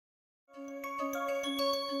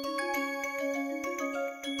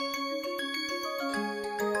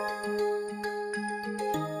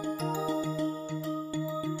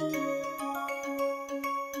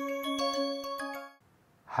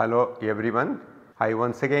Hello everyone, I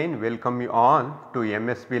once again welcome you on to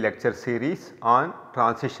MSB lecture series on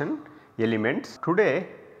transition elements. Today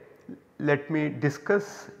let me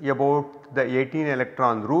discuss about the 18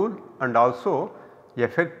 electron rule and also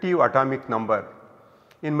effective atomic number.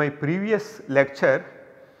 In my previous lecture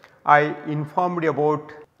I informed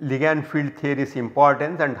about ligand field theory's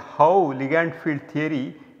importance and how ligand field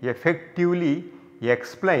theory effectively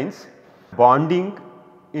explains bonding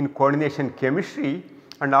in coordination chemistry,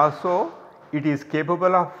 and also it is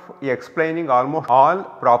capable of explaining almost all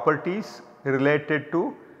properties related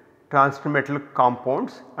to transition metal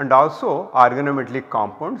compounds and also organometallic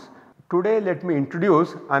compounds. Today let me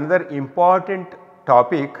introduce another important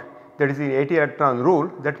topic, that is the 80 electron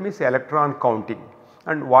rule, that means electron counting,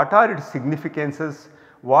 and what are its significances,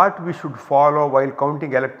 what we should follow while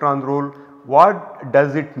counting electron rule, what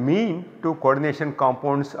does it mean to coordination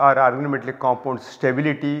compounds or organometallic compounds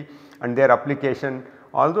stability and their application.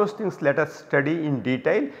 All those things let us study in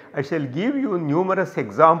detail. I shall give you numerous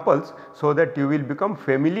examples so that you will become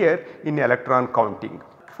familiar in electron counting.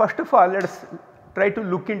 First of all, let us try to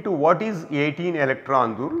look into what is 18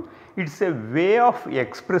 electron rule. It is a way of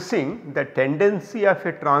expressing the tendency of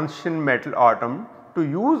a transition metal atom to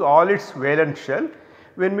use all its valence shell.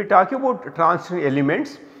 When we talk about transition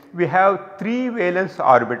elements, we have 3 valence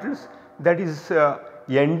orbitals, that is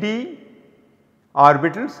Nd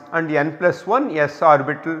orbitals and n plus 1 s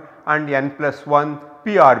orbital and n plus 1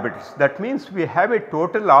 p orbitals. That means we have a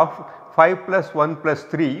total of 5 plus 1 plus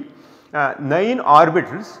 3, 9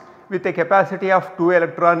 orbitals with a capacity of 2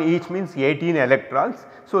 electron each, means 18 electrons.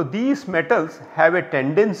 So, these metals have a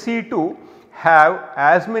tendency to have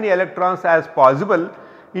as many electrons as possible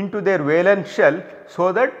into their valence shell,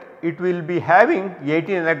 so that it will be having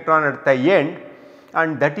 18 electron at the end,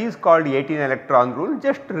 and that is called 18 electron rule.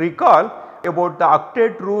 Just recall about the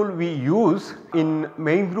octet rule we use in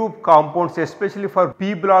main group compounds, especially for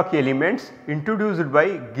p block elements, introduced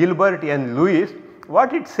by Gilbert and Lewis.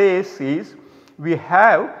 What it says is we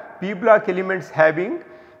have p block elements having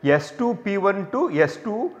S2 P1 to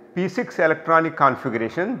S2 P6 electronic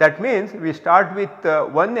configuration. That means we start with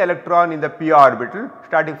 1 electron in the p orbital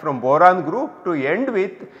starting from boron group to end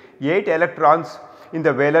with 8 electrons in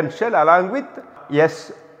the valence shell along with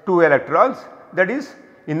S2 electrons, that is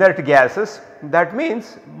inert gases. That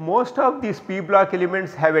means most of these p block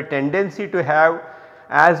elements have a tendency to have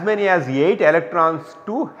as many as 8 electrons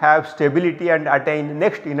to have stability and attain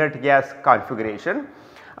next inert gas configuration.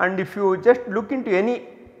 And if you just look into any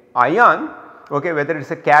ion, okay, whether it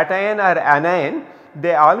is a cation or anion,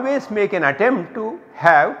 they always make an attempt to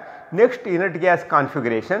have next inert gas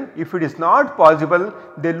configuration. If it is not possible,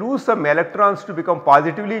 they lose some electrons to become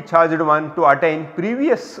positively charged one to attain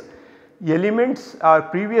previous elements or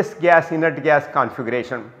previous gas inert gas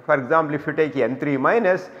configuration. For example, if you take N3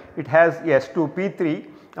 minus, it has S2P3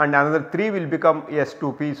 and another 3 will become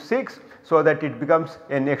S2P6, so that it becomes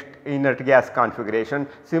a next inert gas configuration.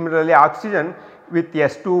 Similarly, oxygen with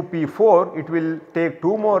S2P4, it will take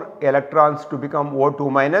 2 more electrons to become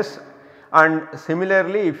O2 minus, and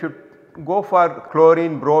similarly if you go for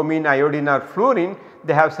chlorine, bromine, iodine or fluorine,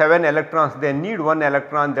 they have 7 electrons, they need 1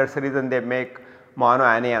 electron, that is the reason they make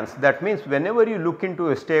monoanions. That means whenever you look into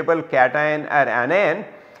a stable cation or anion,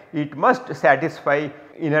 it must satisfy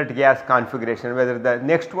inert gas configuration, whether the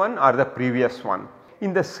next one or the previous one.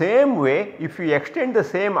 In the same way, if you extend the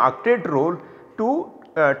same octet rule to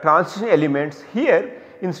transition elements, here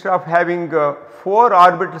instead of having 4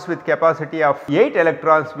 orbitals with capacity of 8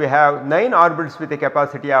 electrons, we have 9 orbitals with a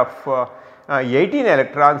capacity of 18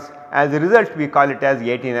 electrons. As a result, we call it as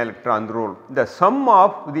 18 electron rule. The sum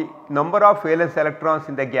of the number of valence electrons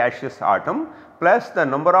in the gaseous atom plus the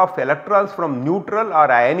number of electrons from neutral or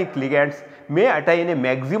ionic ligands may attain a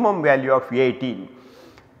maximum value of 18.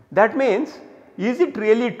 That means, is it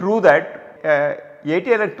really true that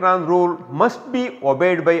 80 electron rule must be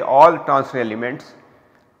obeyed by all transition elements?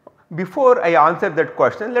 Before I answer that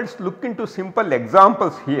question, let us look into simple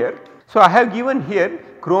examples here. So, I have given here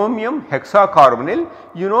chromium hexacarbonyl.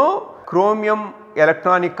 You know chromium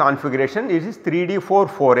electronic configuration, it is 3d4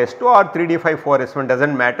 4s2 or 3d5 4s1, does not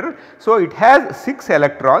matter. So, it has 6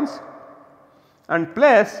 electrons and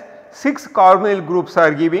plus 6 carbonyl groups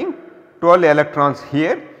are giving 12 electrons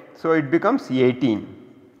here. So, it becomes 18.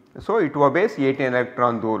 So, it obeys 18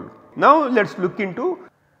 electron rule. Now, let us look into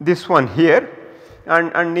this one here,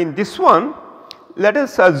 and in this one let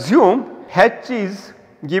us assume H is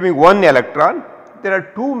giving 1 electron. There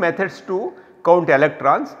are 2 methods to count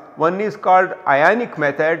electrons. One is called ionic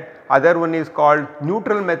method, other one is called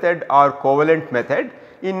neutral method or covalent method.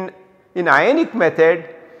 In ionic method,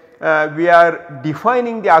 we are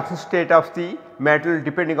defining the oxidation state of the metal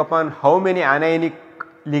depending upon how many anionic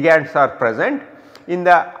ligands are present. In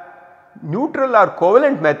the neutral or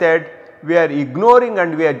covalent method, we are ignoring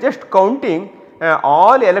and we are just counting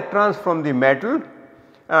all electrons from the metal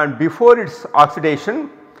and before its oxidation,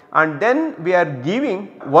 and then we are giving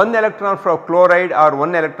 1 electron for chloride or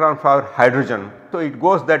 1 electron for hydrogen. So, it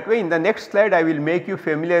goes that way. In the next slide I will make you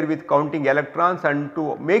familiar with counting electrons, and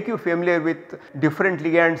to make you familiar with different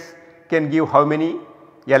ligands can give how many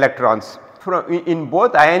electrons in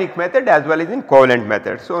both ionic method as well as in covalent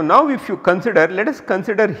method. So, now if you consider, let us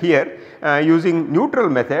consider here using neutral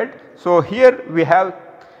method. So, here we have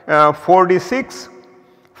 4d6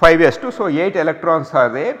 5s2, so 8 electrons are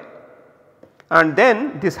there, and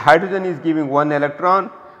then this hydrogen is giving 1 electron,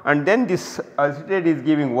 and then this acetate is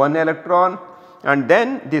giving 1 electron, and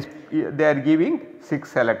then this they are giving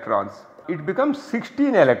 6 electrons. It becomes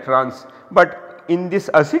 16 electrons, but in this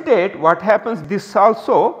acetate what happens, this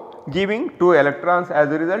also giving 2 electrons,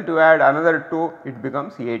 as a result you add another 2, it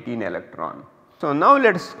becomes 18 electron. So, now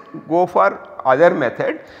let us go for other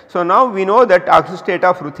method. So, now we know that oxidation state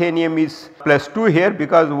of ruthenium is +2 here,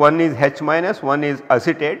 because one is H minus, one is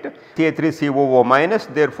acetate Ca3COO minus.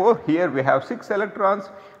 Therefore, here we have 6 electrons,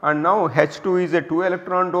 and now H2 is a 2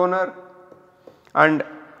 electron donor and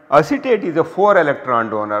acetate is a 4 electron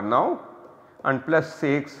donor now, and plus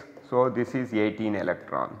 6. So, this is 18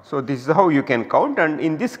 electron. So, this is how you can count, and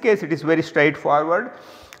in this case it is very straightforward.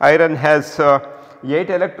 Iron has 8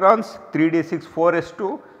 electrons, 3d6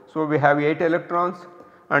 4s2. So, we have 8 electrons,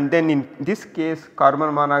 and then in this case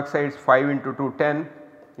carbon monoxide is 5 into 2 10,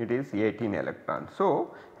 it is 18 electrons.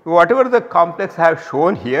 So, whatever the complex I have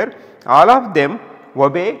shown here, all of them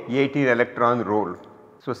obey 18 electron rule.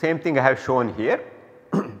 So, same thing I have shown here.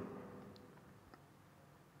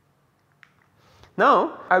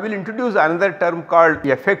 Now, I will introduce another term called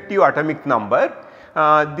effective atomic number.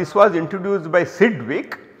 This was introduced by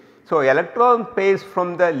Sidgwick. So, electron pairs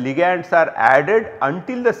from the ligands are added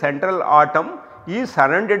until the central atom is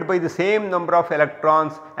surrounded by the same number of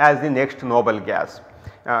electrons as the next noble gas.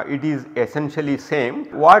 It is essentially same.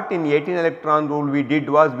 What in 18 electron rule we did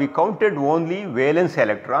was we counted only valence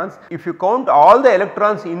electrons. If you count all the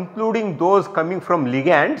electrons including those coming from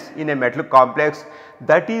ligands in a metal complex,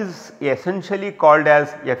 that is essentially called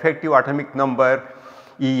as effective atomic number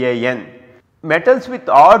EAN. Metals with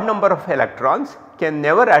odd number of electrons can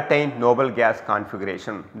never attain noble gas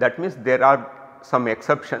configuration. That means there are some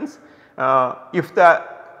exceptions. If the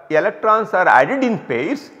electrons are added in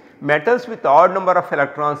pairs, metals with odd number of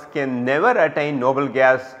electrons can never attain noble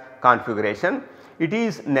gas configuration. It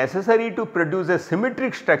is necessary to produce a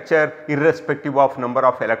symmetric structure irrespective of number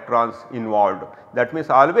of electrons involved. That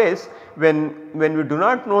means always when we do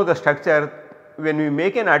not know the structure, when we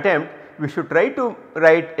make an attempt, we should try to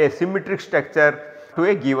write a symmetric structure to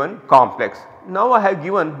a given complex. Now, I have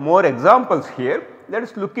given more examples here. Let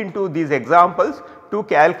us look into these examples to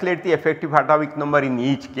calculate the effective atomic number in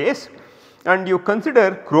each case. And you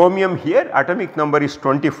consider chromium here, atomic number is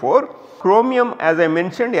 24. Chromium, as I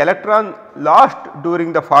mentioned, electron lost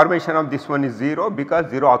during the formation of this one is 0,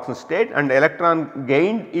 because 0 oxidation state, and electron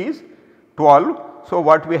gained is 12. So,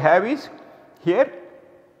 what we have is here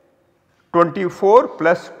 24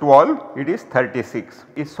 plus 12, it is 36.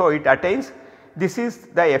 So, it attains, this is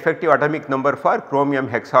the effective atomic number for chromium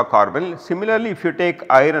hexacarbonyl. Similarly, if you take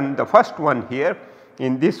iron, the first one here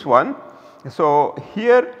in this one. So,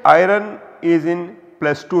 here iron is in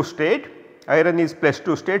 +2 state, iron is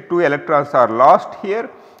 +2 state, 2 electrons are lost here.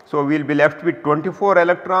 So, we will be left with 24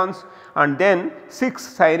 electrons, and then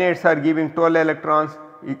 6 cyanides are giving 12 electrons,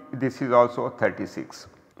 this is also 36.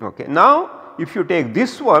 Okay. Now, if you take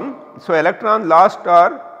this one, so electron lost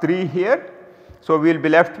are 3 here. So, we will be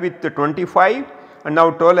left with the 25, and now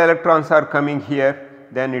 12 electrons are coming here,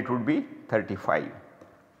 then it would be 35.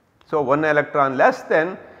 So, 1 electron less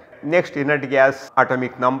than next inert gas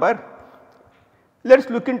atomic number. Let us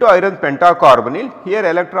look into iron pentacarbonyl. Here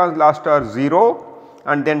electrons lost are 0,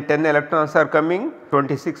 and then 10 electrons are coming,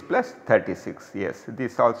 26 plus 36. Yes,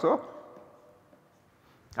 this also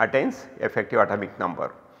attains effective atomic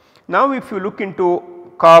number. Now, if you look into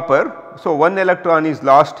copper, so 1 electron is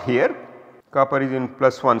lost here, copper is in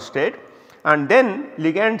 +1 state, and then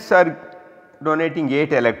ligands are donating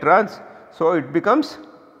 8 electrons. So, it becomes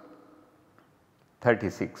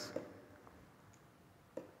 36.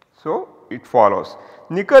 So, it follows.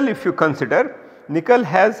 Nickel, if you consider, nickel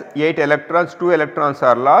has 8 electrons, 2 electrons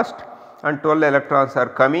are lost and 12 electrons are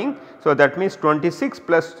coming. So, that means 26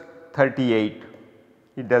 plus 38,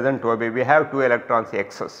 it does not obey, we have 2 electrons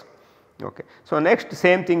excess. Okay. So, next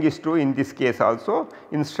same thing is true in this case also.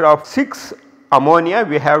 Instead of 6 ammonia,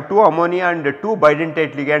 we have 2 ammonia and 2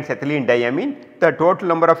 bidentate ligands ethylene diamine. The total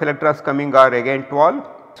number of electrons coming are again 12.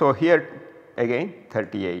 So, here again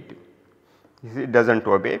 38. It does not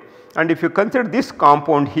obey. And if you consider this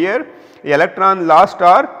compound here, electron lost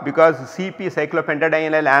are because Cp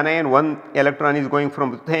cyclopentadienyl anion, 1 electron is going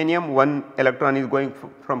from ruthenium, 1 electron is going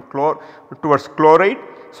from towards chloride.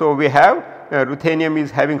 So, we have ruthenium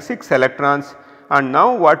is having 6 electrons, and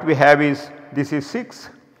now what we have is this is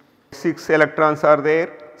 6 electrons are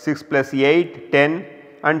there, 6 plus 8, 10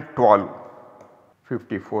 and 12,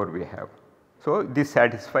 54 we have. So, this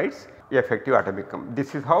satisfies effective atomic number.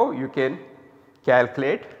 This is how you can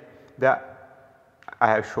calculate the, I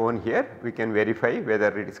have shown here, we can verify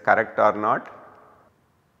whether it is correct or not.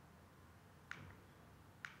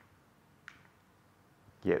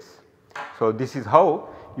 Yes. So, this is how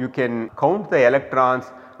you can count the electrons,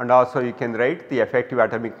 and also you can write the effective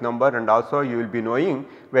atomic number, and also you will be knowing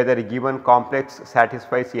whether a given complex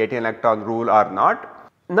satisfies 18 electron rule or not.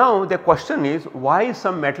 Now, the question is why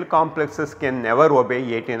some metal complexes can never obey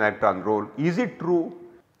 18 electron rule. Is it true?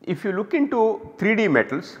 If you look into 3D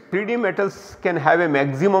metals can have a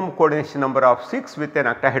maximum coordination number of 6 with an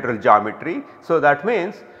octahedral geometry. So, that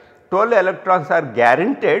means 12 electrons are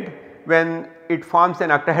guaranteed when it forms an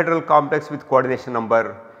octahedral complex with coordination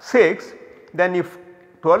number 6. Then if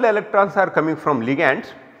 12 electrons are coming from ligands,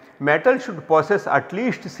 metal should possess at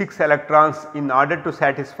least 6 electrons in order to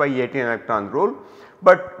satisfy 18 electron rule.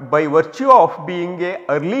 But by virtue of being a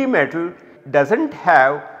early metal does not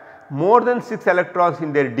have more than 6 electrons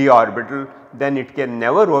in their d orbital, then it can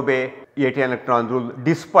never obey 18 electron rule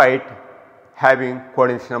despite having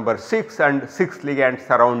coordination number 6 and 6 ligands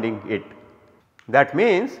surrounding it. That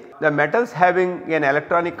means the metals having an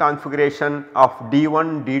electronic configuration of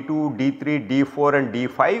D1, D2, D3, D4 and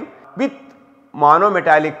D5 with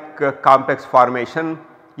monometallic complex formation,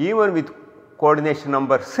 even with coordination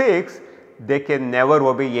number 6, they can never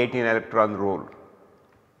obey 18 electron rule,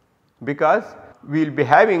 because we will be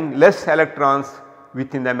having less electrons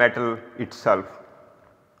within the metal itself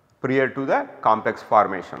prior to the complex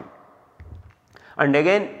formation. And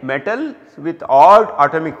again, metals with odd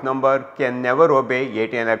atomic number can never obey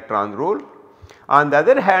 18 electron rule. On the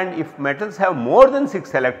other hand, if metals have more than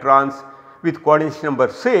 6 electrons with coordination number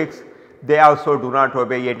 6, they also do not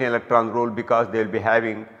obey 18 electron rule, because they will be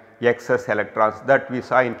having excess electrons that we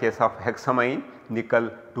saw in case of hexamine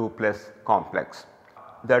nickel 2+ complex.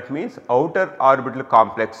 That means outer orbital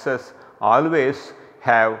complexes always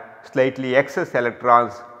have slightly excess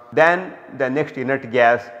electrons than the next inert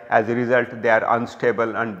gas. As a result, they are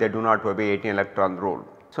unstable and they do not obey 18 electron rule.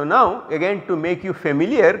 So, now again to make you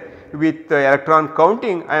familiar with electron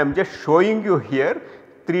counting, I am just showing you here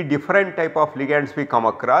 3 different type of ligands we come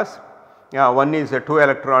across. One is 2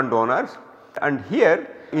 electron donors, and here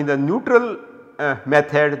in the neutral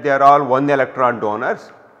method they are all 1 electron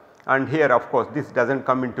donors. And here of course this does not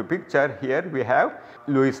come into picture, here we have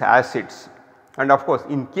Lewis acids, and of course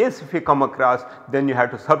in case if you come across, then you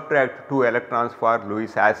have to subtract 2 electrons for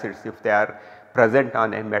Lewis acids if they are present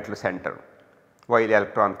on a metal center while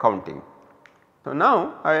electron counting. So,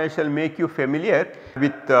 now I shall make you familiar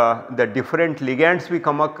with the different ligands we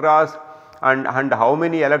come across and how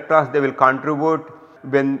many electrons they will contribute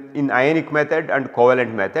when in ionic method and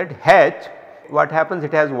covalent method. H, what happens,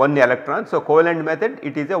 it has 1 electron. So, covalent method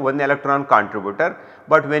it is a 1 electron contributor,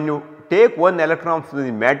 but when you take 1 electron from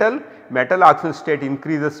the metal oxidation state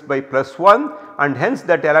increases by +1, and hence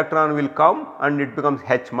that electron will come and it becomes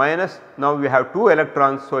H minus. Now, we have 2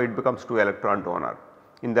 electrons, so it becomes 2 electron donor.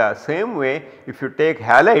 In the same way, if you take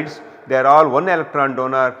halides, they are all 1 electron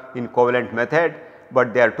donor in covalent method,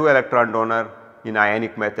 but they are 2 electron donor in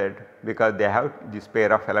ionic method, because they have this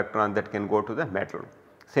pair of electrons that can go to the metal.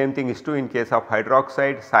 Same thing is true in case of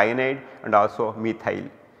hydroxide, cyanide and also methyl.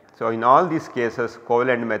 So, in all these cases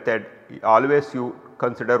covalent method always you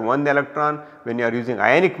consider 1 electron, when you are using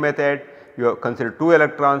ionic method you consider 2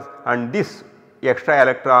 electrons, and this extra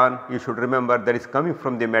electron you should remember that is coming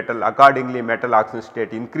from the metal. Accordingly, metal oxidation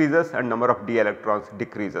state increases and number of d electrons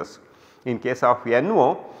decreases. In case of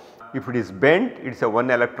NO, if it is bent, it is a 1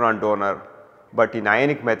 electron donor, but in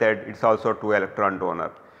ionic method it is also 2 electron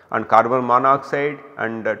donor. And carbon monoxide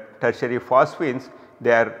and tertiary phosphines,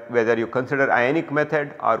 they are, whether you consider ionic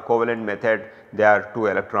method or covalent method, they are 2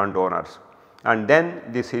 electron donors. And then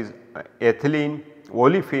this is ethylene,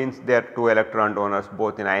 olefins, they are 2 electron donors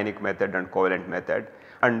both in ionic method and covalent method.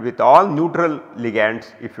 And with all neutral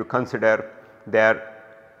ligands, if you consider, they are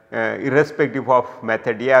irrespective of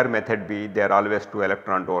method A or method B, they are always 2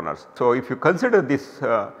 electron donors. So, if you consider this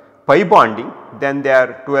pi bonding, then they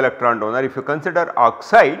are 2 electron donor. If you consider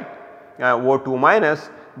oxide O2 minus,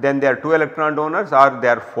 then they are 2 electron donors or they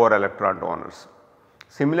are 4 electron donors.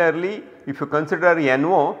 Similarly, if you consider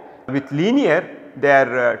NO with linear, they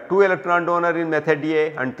are 2 electron donor in method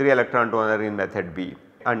A and 3 electron donor in method B,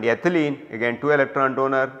 and ethylene again 2 electron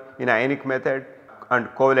donor in ionic method, and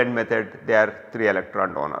covalent method they are 3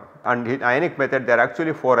 electron donor, and in ionic method they are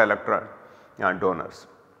actually 4 electron donors.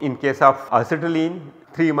 In case of acetylene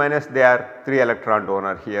 3 minus they are 3 electron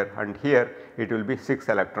donor here, and here it will be 6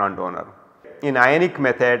 electron donor. In ionic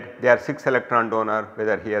method they are 6 electron donor,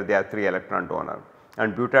 whether here they are 3 electron donor,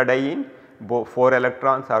 and butadiene 4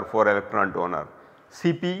 electrons or 4 electron donor.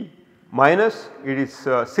 Cp minus it is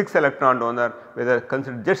 6 electron donor, whether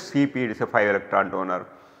consider just Cp it is a 5 electron donor.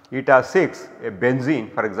 Eta 6 a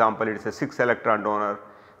benzene for example, it is a 6 electron donor,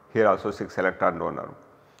 here also 6 electron donor.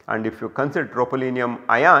 And if you consider tropylium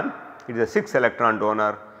ion, it is a 6 electron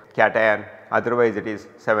donor cation, otherwise it is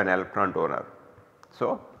 7 electron donor.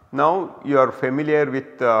 So, now you are familiar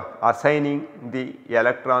with assigning the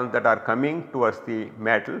electrons that are coming towards the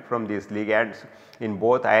metal from these ligands in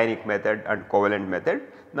both ionic method and covalent method.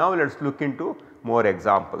 Now let us look into more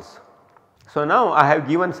examples. So, now I have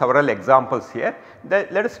given several examples here,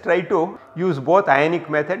 that let us try to use both ionic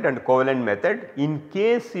method and covalent method. In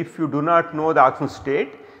case if you do not know the oxidation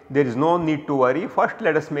state, there is no need to worry. First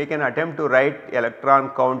let us make an attempt to write electron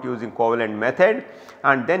count using covalent method,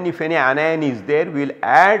 and then if any anion is there we will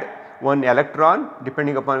add one electron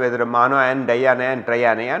depending upon whether a monoion, dianion,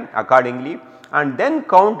 trianion accordingly, and then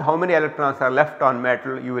count how many electrons are left on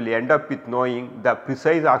metal. You will end up with knowing the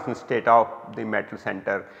precise oxidation state of the metal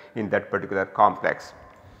center in that particular complex.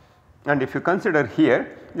 And if you consider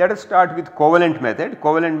here, let us start with covalent method.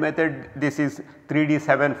 Covalent method, this is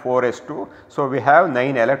 3d7 4s2. So, we have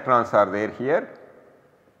 9 electrons are there here,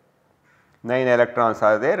 9 electrons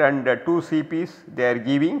are there, and 2 CPs they are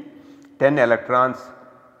giving 10 electrons.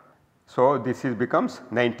 So, this is becomes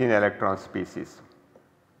 19 electron species.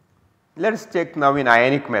 Let us check now in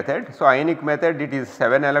ionic method. So, ionic method it is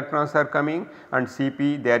 7 electrons are coming, and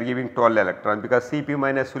Cp they are giving 12 electrons, because Cp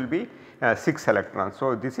minus will be 6 electrons.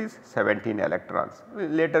 So, this is 17 electrons,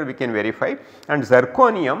 later we can verify. And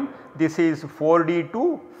zirconium, this is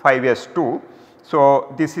 4d2 5s2.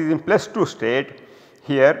 So, this is in plus 2 state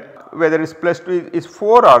here, whether it is plus 2 is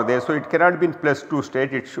 4 are there. So, it cannot be in plus 2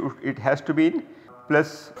 state, it has to be in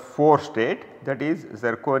plus 4 state, that is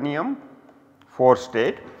zirconium 4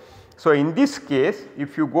 state. So, in this case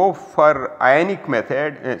if you go for ionic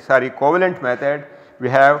method covalent method, we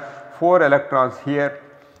have 4 electrons here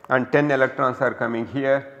and 10 electrons are coming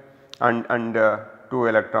here, and 2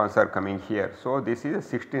 electrons are coming here. So, this is a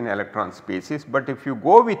 16 electron species, but if you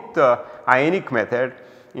go with ionic method,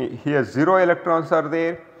 here 0 electrons are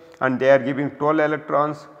there and they are giving 12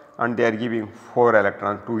 electrons and they are giving 4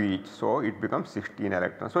 electrons to each. So, it becomes 16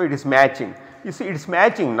 electrons. So, it is matching, you see it is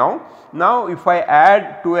matching now. Now, if I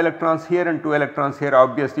add 2 electrons here and 2 electrons here,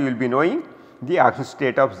 obviously you will be knowing the oxidation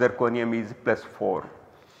state of zirconium is plus 4.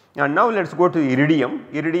 And now let us go to iridium.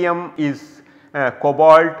 Iridium is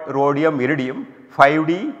cobalt, rhodium, iridium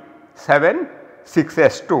 5d7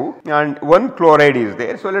 6s2 and 1 chloride is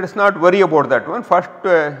there. So, let us not worry about that one. First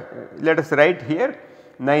let us write here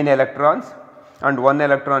 9 electrons and 1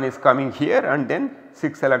 electron is coming here, and then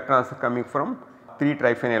 6 electrons are coming from 3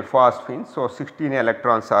 triphenyl phosphine. So, 16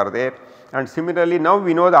 electrons are there, and similarly now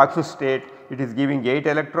we know the oxidation state, it is giving 8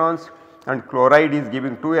 electrons and chloride is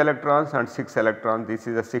giving 2 electrons and 6 electrons. This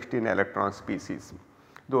is a 16 electron species.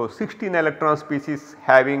 Those 16 electron species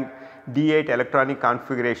having D8 electronic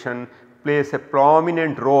configuration plays a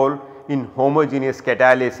prominent role in homogeneous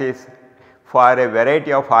catalysis for a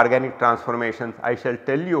variety of organic transformations. I shall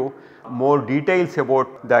tell you more details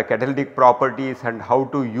about the catalytic properties and how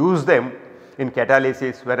to use them in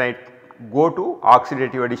catalysis when I go to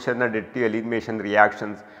oxidative addition and additive elimination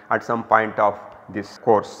reactions at some point of this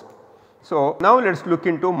course. So, now let us look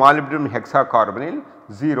into molybdenum hexacarbonyl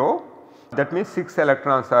 0, that means 6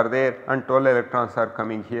 electrons are there and 12 electrons are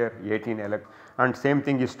coming here, 18 electrons, and same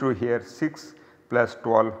thing is true here, 6 plus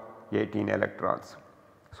 12 18 electrons.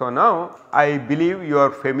 So, now I believe you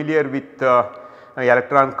are familiar with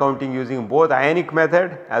electron counting using both ionic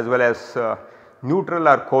method as well as neutral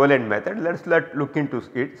or covalent method. Let us look into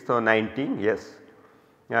it. So, 19, yes,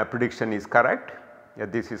 prediction is correct,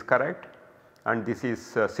 this is correct, and this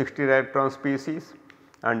is 16 electron species,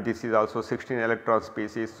 and this is also 16 electron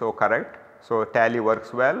species. So, correct. So, tally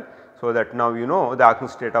works well. So, that now you know the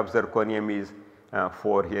oxidation state of zirconium is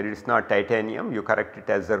 4 here, it is not titanium, you correct it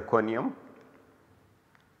as zirconium.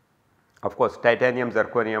 Of course, titanium,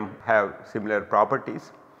 zirconium have similar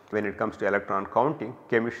properties when it comes to electron counting.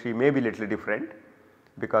 Chemistry may be little different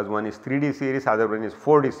because one is 3D series, other one is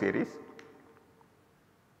 4D series.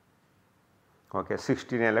 okay,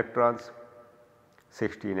 16 electrons,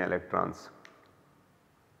 16 electrons,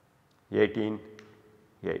 18,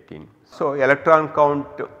 18. So, electron count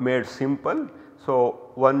made simple.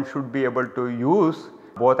 So, one should be able to use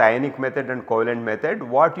both ionic method and covalent method.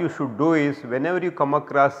 What you should do is whenever you come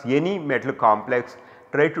across any metal complex,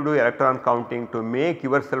 try to do electron counting to make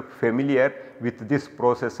yourself familiar with this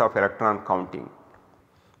process of electron counting.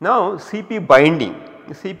 Now, CP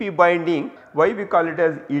binding, why we call it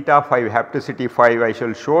as eta 5, hapticity 5, I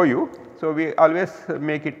shall show you. So, we always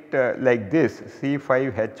make it like this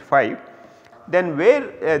C5H5, then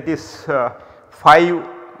where this 5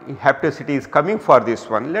 hapticity is coming for this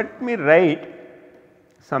one, let me write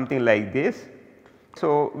something like this.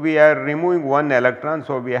 So, we are removing one electron,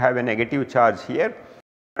 so we have a negative charge here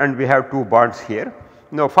and we have 2 bonds here.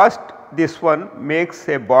 Now, first this one makes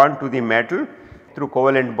a bond to the metal through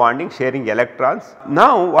covalent bonding sharing electrons.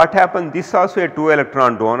 Now, what happens, this is also a 2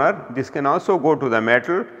 electron donor, this can also go to the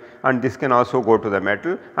metal and this can also go to the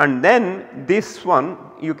metal, and then this one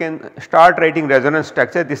you can start writing resonance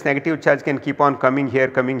structure. This negative charge can keep on coming here,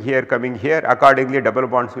 coming here, coming here, accordingly double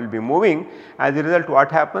bonds will be moving. As a result,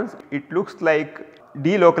 what happens, it looks like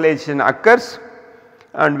delocalization occurs,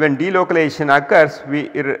 and when delocalization occurs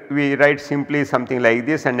we write simply something like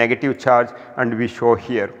this, and negative charge, and we show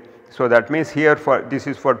here. So, that means here for this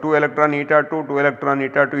is for 2 electron eta 2, 2 electron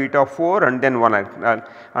eta 2, eta 4, and then 1 electron,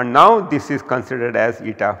 and now this is considered as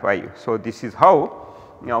eta 5. So, this is how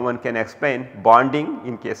now one can explain bonding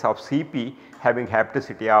in case of CP having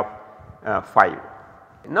hapticity of 5.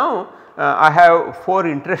 Now, I have 4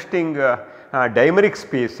 interesting dimeric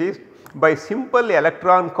species. By simple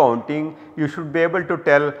electron counting, you should be able to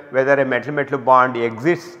tell whether a metal-metal bond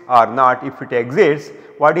exists or not. If it exists,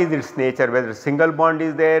 what is its nature, whether a single bond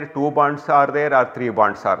is there, 2 bonds are there, or 3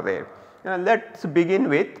 bonds are there. Let us begin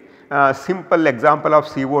with a simple example of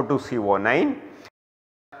CO2 CO9.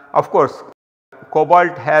 Of course,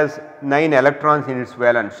 cobalt has 9 electrons in its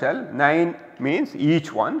valence shell, 9 means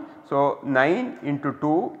each one. So, 9 into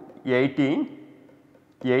 2 18,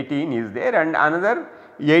 18 is there, and another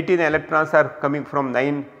 18 electrons are coming from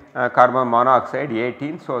 9 carbon monoxide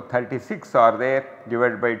 18. So, 36 are there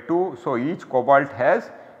divided by 2. So, each cobalt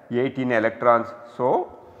has 18 electrons.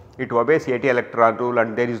 So, it obeys 80 electron rule,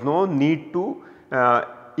 and there is no need to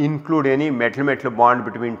include any metal-metal bond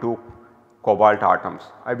between 2 cobalt atoms.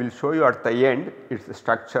 I will show you at the end its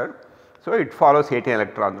structure. So, it follows 18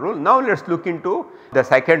 electron rule. Now, let us look into the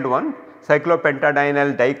second one,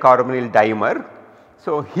 cyclopentadienyl dicarbonyl dimer.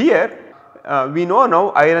 So, here we know now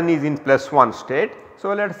iron is in +1 state.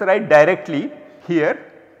 So, let us write directly here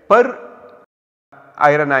per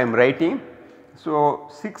iron I am writing. So,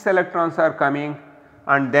 6 electrons are coming,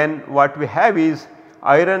 and then what we have is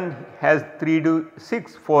iron has 3 to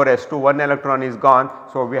 6 4s2, 1 electron is gone.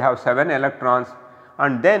 So, we have 7 electrons,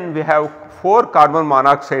 and then we have 4 carbon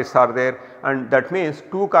monoxides are there, and that means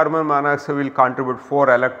 2 carbon monoxide will contribute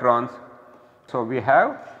 4 electrons. So, we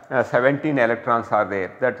have 17 electrons are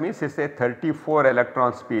there, that means it is a 34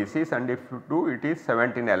 electron species, and if you do it is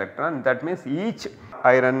 17 electron, that means each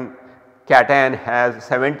iron cation has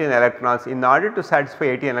 17 electrons. In order to satisfy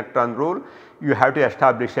 18 electron rule, you have to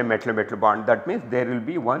establish a metal-metal bond, that means there will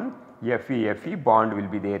be one Fe-Fe bond will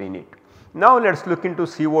be there in it. Now, let us look into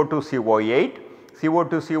CO2 CO8. CO2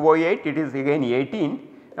 CO8, it is again 18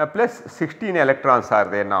 plus 16 electrons are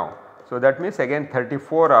there now. So, that means again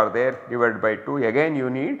 34 are there divided by 2, again you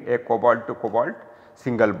need a cobalt to cobalt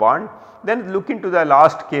single bond. Then look into the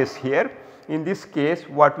last case here. In this case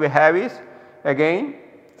what we have is again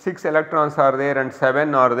 6 electrons are there and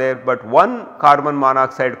 7 are there, but 1 carbon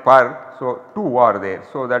monoxide per, so 2 are there.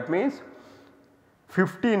 So, that means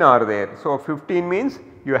 15 are there. So, 15 means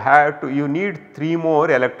you need 3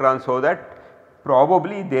 more electrons, so that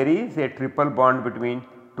probably there is a triple bond between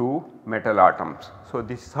 2 metal atoms. So,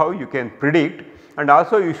 this is how you can predict, and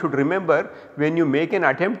also you should remember when you make an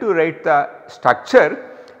attempt to write the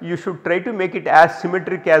structure, you should try to make it as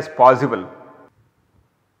symmetric as possible.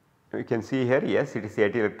 You can see here, yes, it is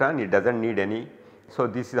 80 electron, it does not need any. So,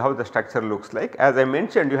 this is how the structure looks like. As I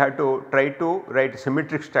mentioned, you have to try to write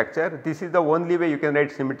symmetric structure. This is the only way you can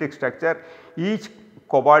write symmetric structure. Each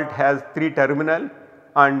cobalt has 3 terminal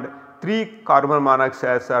and 3 carbon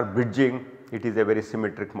monoxides are bridging. It is a very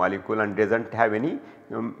symmetric molecule and does not have any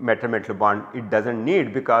metal-metal bond. It does not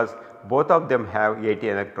need, because both of them have 80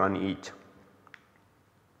 electron each.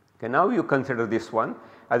 Okay, now you consider this one.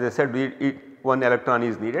 As I said, 1 electron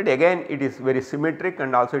is needed. Again, it is very symmetric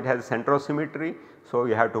and also it has centrosymmetry. So,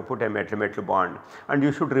 you have to put a metal-metal bond, and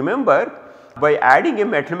you should remember by adding a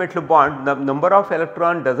metal-metal bond, the number of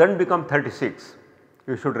electron does not become 36.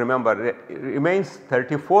 You should remember it remains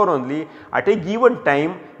 34 only. At a given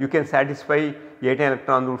time you can satisfy 18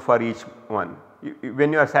 electron rule for each one.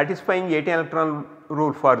 When you are satisfying 18 electron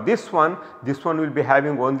rule for this one will be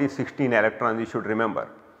having only 16 electrons, you should remember,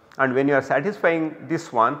 and when you are satisfying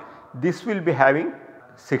this one, this will be having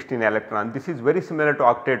 16 electrons. This is very similar to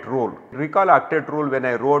octet rule. Recall octet rule, when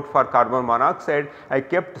I wrote for carbon monoxide, I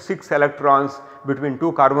kept 6 electrons between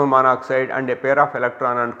 2 carbon monoxide and a pair of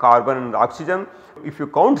electron on carbon and oxygen. If you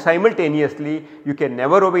count simultaneously, you can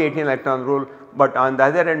never obey 18 electron rule, but on the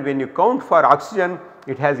other hand when you count for oxygen,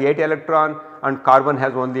 it has 8 electron and carbon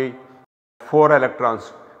has only 4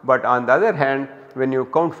 electrons, but on the other hand when you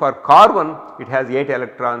count for carbon, it has 8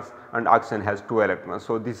 electrons and oxygen has 2 electrons.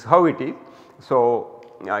 So, this is how it is. So,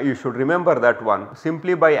 you should remember that one.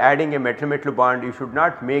 Simply by adding a metal-metal bond, you should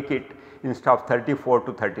not make it instead of 34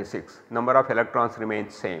 to 36, number of electrons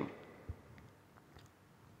remains same.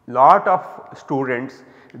 Lot of students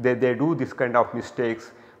they do this kind of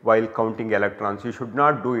mistakes while counting electrons. You should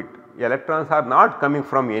not do it. Electrons are not coming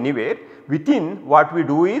from anywhere. Within, what we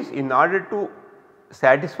do is, in order to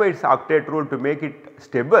satisfy its octet rule, to make it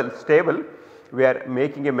stable, we are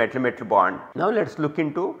making a metal-metal bond. Now, let us look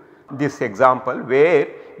into this example where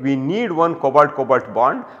we need one cobalt-cobalt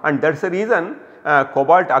bond, and that is the reason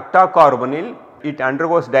cobalt octacarbonyl, it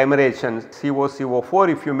undergoes dimerization. COCO4,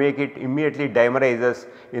 if you make it, immediately dimerizes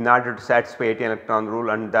in order to satisfy 18 electron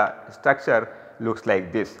rule, and the structure looks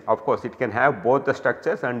like this. Of course, it can have both the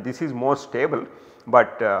structures and this is more stable,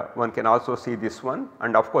 but one can also see this one,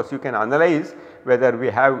 and of course you can analyze whether we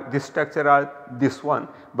have this structure or this one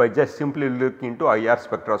by just simply looking into IR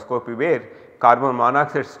spectroscopy, where carbon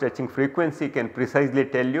monoxide stretching frequency can precisely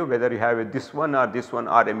tell you whether you have this one or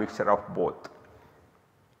a mixture of both.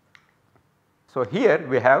 So, here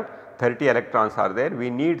we have 30 electrons are there, we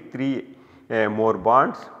need 3 more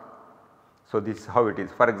bonds. So, this is how it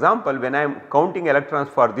is. For example, when I am counting electrons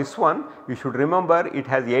for this one, you should remember it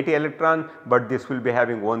has 80 electrons, but this will be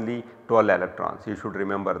having only 12 electrons, you should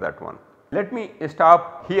remember that one. Let me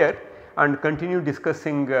stop here and continue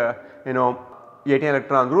discussing 18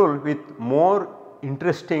 electron rule with more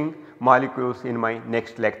interesting molecules in my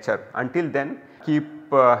next lecture. Until then, keep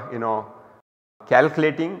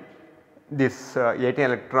calculating this 18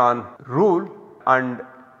 electron rule and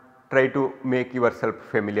try to make yourself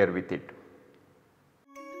familiar with it.